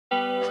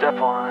Step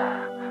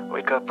 1,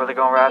 wake up early,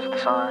 gonna rise with the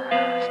sun.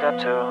 Step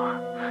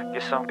 2,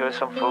 get some good,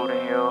 some food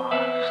in you.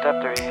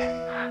 Step 3,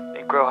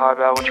 think real hard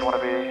about what you wanna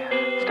be.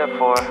 Step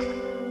 4,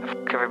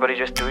 everybody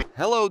just do it.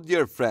 Hello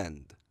dear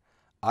friend,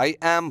 I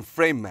am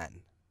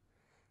Frameman.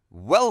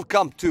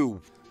 Welcome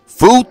to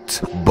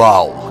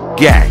Football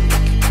Gang.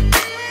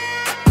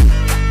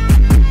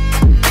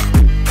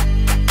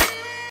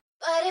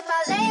 But if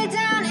I lay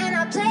down and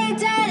I play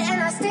dead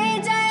and I stay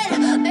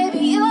dead, maybe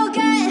you'll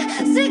get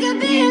sick of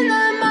being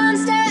the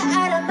monster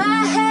out of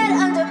my head,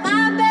 under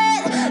my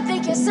bed.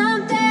 Think you're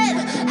something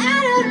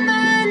out of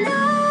my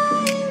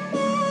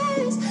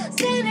nightmares,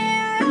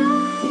 standing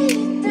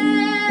right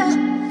there.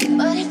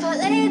 But if I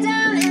lay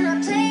down and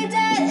I play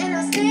dead and I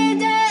stay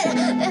dead,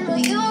 then will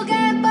you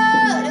get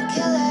bored of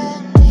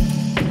killing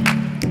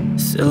me?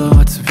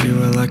 Silhouettes of you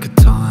are like a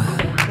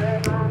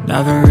taunt.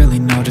 Never really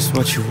know just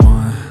what you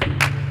want.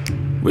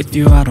 With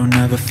you I don't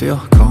ever feel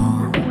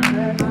calm.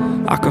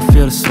 I can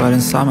feel the sweat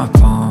inside my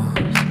palms.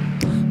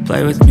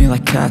 Play with me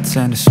like cats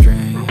and a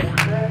string.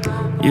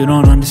 You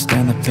don't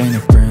understand the pain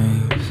it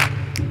brings.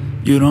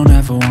 You don't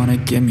ever wanna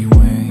give me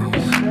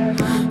wings.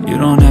 You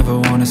don't ever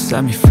wanna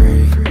set me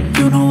free.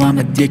 You know I'm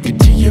addicted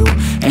to you,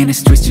 and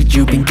it's twisted,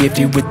 you've been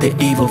gifted with the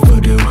evil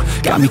voodoo.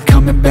 Got me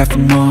coming back for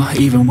more,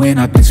 even when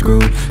I've been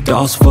screwed.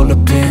 Dolls full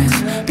of pins,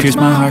 pierce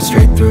my heart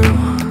straight through.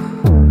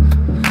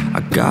 I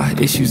got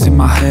issues in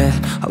my head,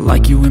 I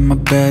like you in my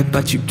bed,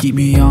 but you keep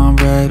me on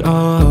red.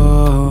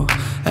 Oh,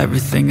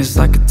 everything is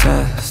like a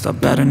test. I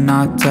better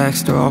not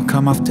text or I'll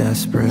come off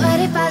desperate. But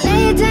if I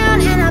lay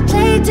down and I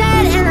play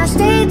dead and I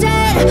stay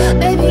dead,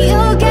 maybe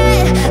you'll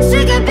get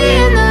sick of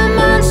being the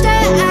monster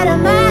out of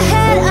my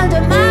head,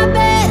 under my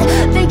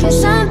bed. Think you're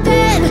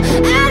something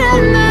out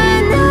of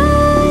my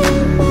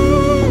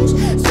nightmares,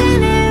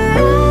 standing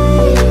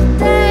right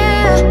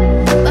there.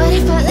 But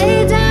if I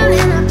lay down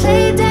and I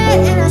play dead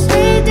and I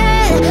stay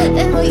dead,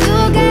 then will you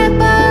get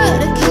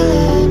bored of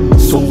killing me?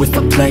 So if I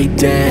play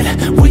dead,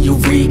 will you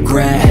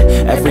regret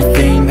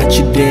everything that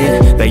you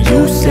did, that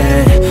you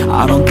said?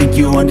 I don't think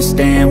you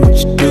understand what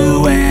you're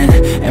doing,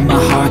 and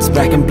my heart's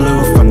black and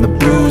blue from the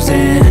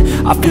bruising.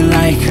 I feel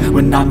like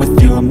when I'm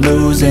with you I'm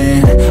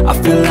losing. I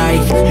feel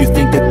like you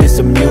think that this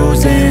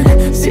amusing,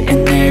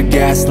 sitting there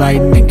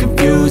gaslighting and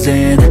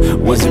confusing.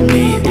 Was it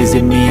me? Is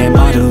it me? Am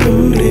I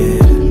deluded?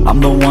 I'm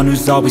the one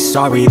who's always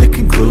sorry, the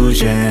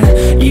conclusion,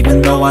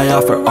 even though I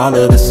offer all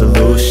of the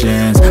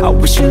solutions. I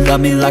wish you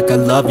loved me like I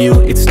love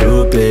you, it's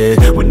stupid.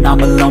 When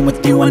I'm alone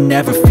with you I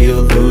never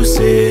feel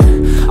lucid.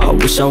 I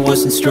wish I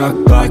wasn't struck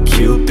by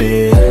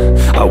Cupid.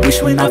 I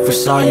wish when I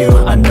first saw you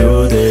I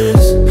knew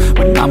this.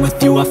 When I'm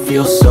with you I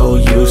feel so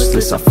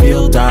useless, I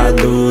feel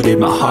diluted,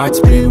 my heart's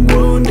been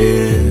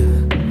wounded.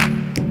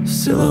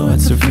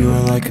 Silhouettes of you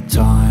are like a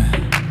taunt.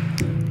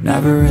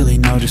 Never really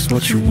know just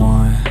what you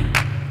want.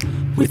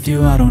 With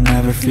you I don't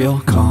ever feel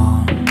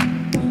calm.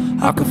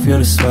 I can feel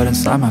the sweat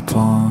inside my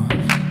palms.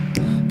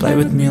 Play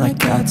with me like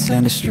cats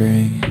and a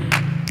string.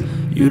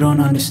 You don't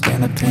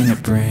understand the pain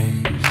it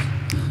brings.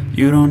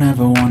 You don't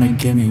ever wanna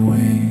give me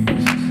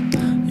wings.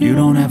 You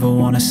don't ever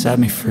wanna set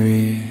me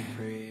free.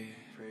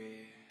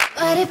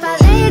 But if I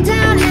lay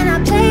down and I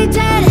play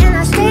dead and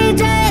I stay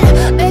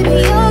dead, maybe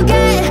you'll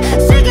get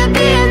sick of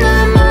being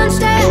the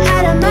monster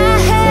out of my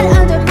head,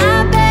 under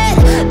my bed.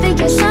 Think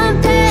you're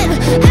something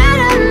out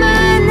of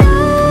my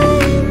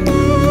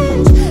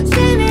nightmares,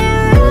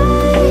 standing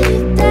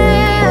right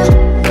there.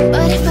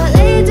 But if I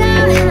lay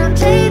down and I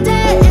play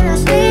dead and I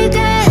stay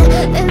dead,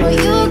 then will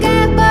you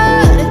get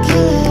bored of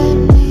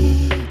killing me?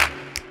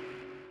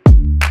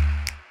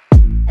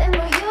 Then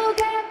will you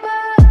get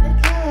bored of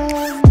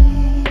killing me?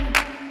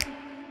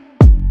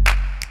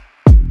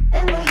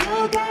 And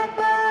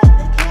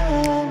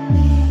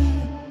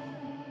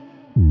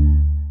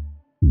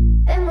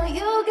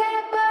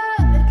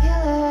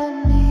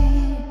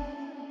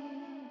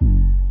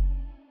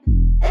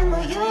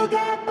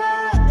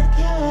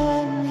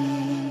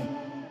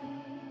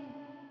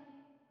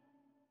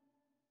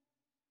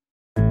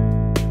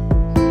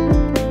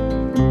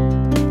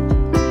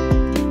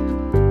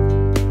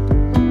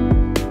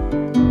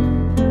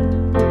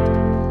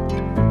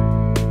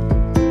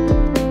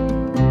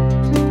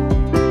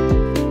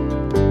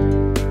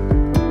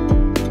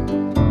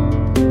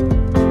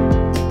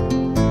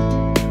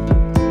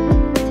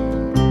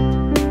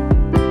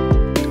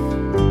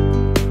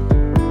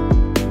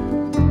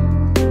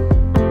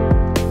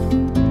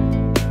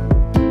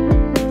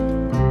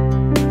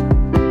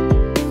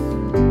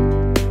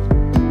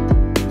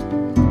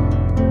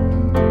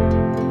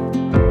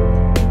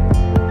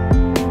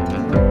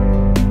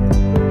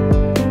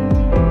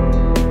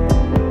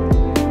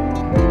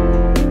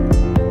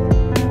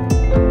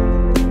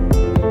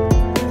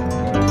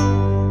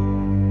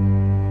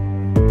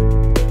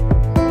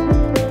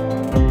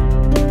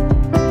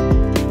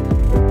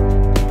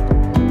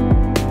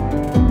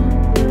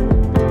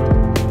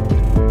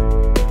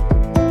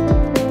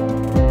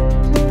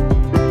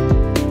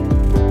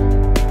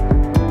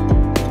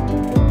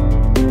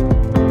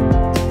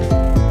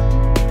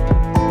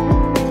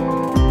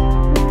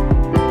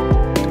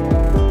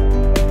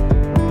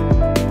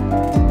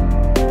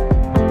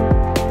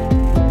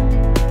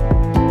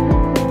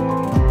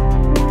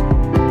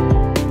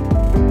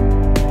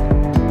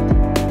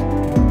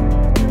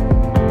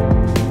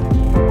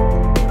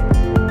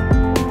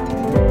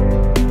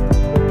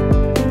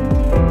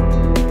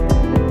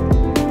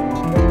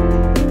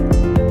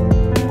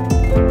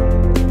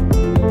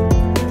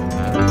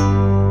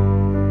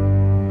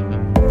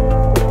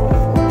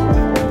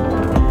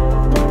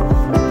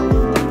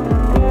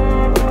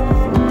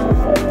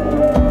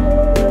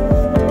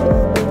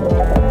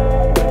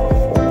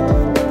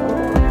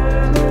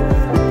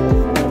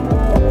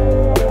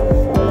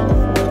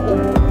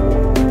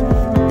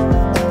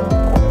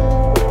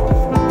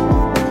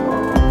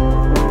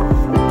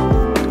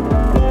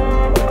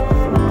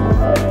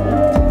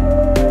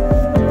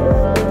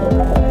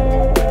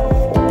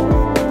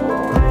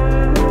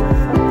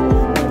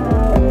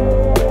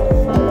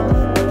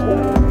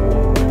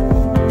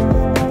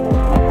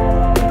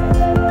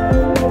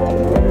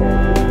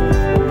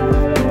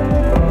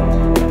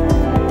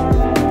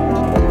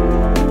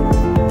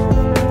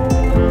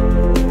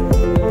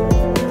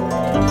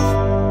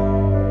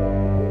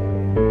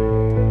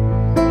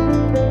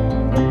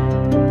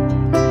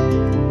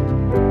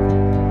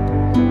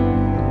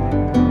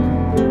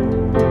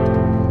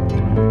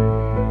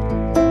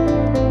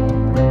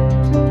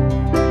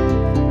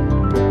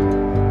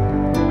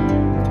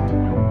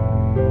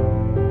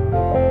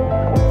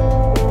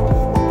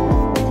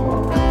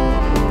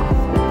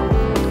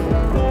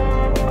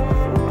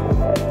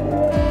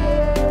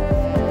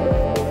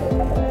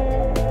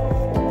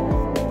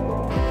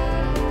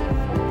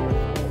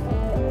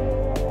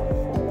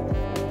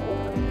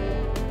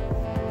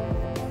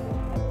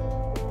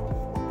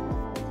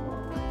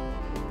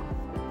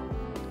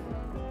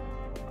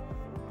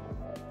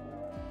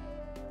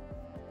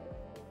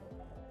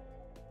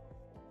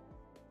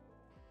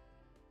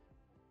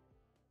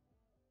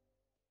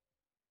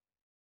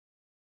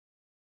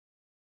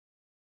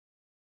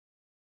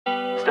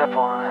Step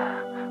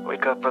 1,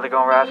 wake up early,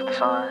 gonna rise with the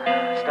sun.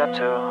 Step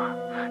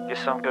 2,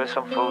 get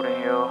some food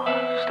in you.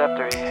 Step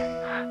 3,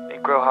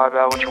 think real hard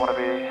about what you wanna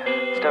be.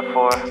 Step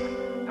 4,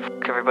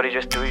 everybody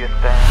just do your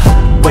thing.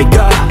 Wake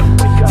up,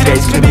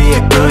 today's gonna be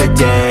a good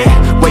day.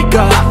 Wake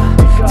up,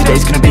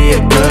 today's gonna be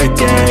a good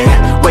day.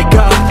 Wake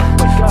up,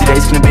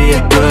 today's gonna be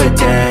a good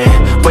day.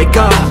 Wake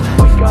up,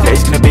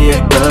 today's gonna be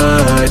a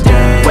good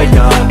day. Wake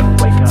up,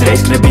 today's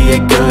gonna be a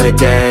good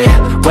day.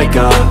 Wake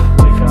up,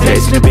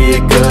 today's gonna be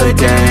a good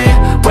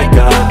day. Wake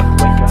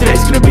up,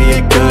 today's gonna be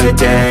a good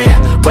day.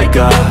 Wake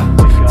up,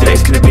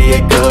 today's gonna be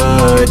a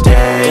good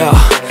day. Yo,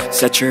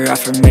 set your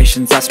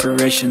affirmations,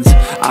 aspirations.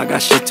 I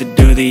got shit to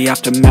do, the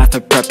aftermath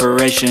of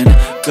preparation.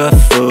 Good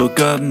food,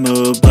 good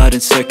mood, blood in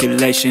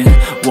circulation.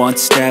 One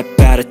step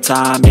at a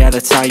time, yeah,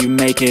 that's how you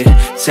make it.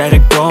 Set a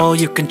goal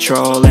you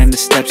control and the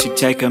steps you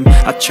take them.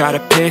 I try to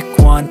pick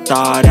one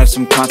thought, have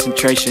some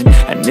concentration.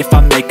 And if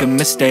I make a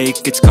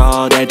mistake, it's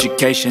called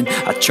education.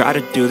 I try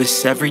to do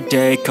this every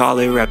day, call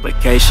it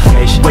replication.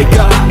 Wake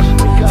up,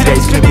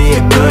 today's gonna be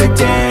a good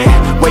day.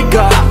 Wake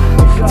up,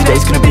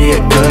 today's gonna be a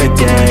good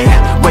day.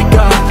 Wake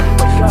up,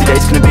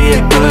 today's gonna be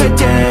a good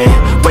day.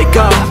 Wake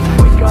up,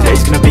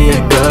 today's gonna be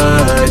a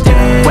good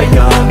day. Wake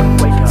up,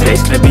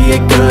 today's gonna be a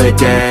good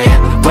day.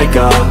 Wake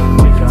up,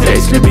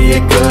 today's gonna be a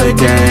good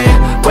day.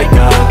 Wake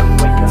up,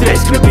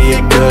 today's gonna be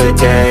a good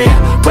day.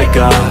 Wake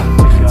up,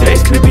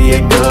 today's gonna be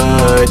a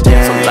good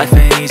day. So life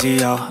ain't easy,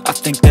 yo, I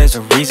think there's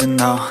a reason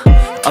though.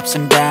 Ups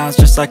and downs,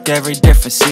 just like every different season.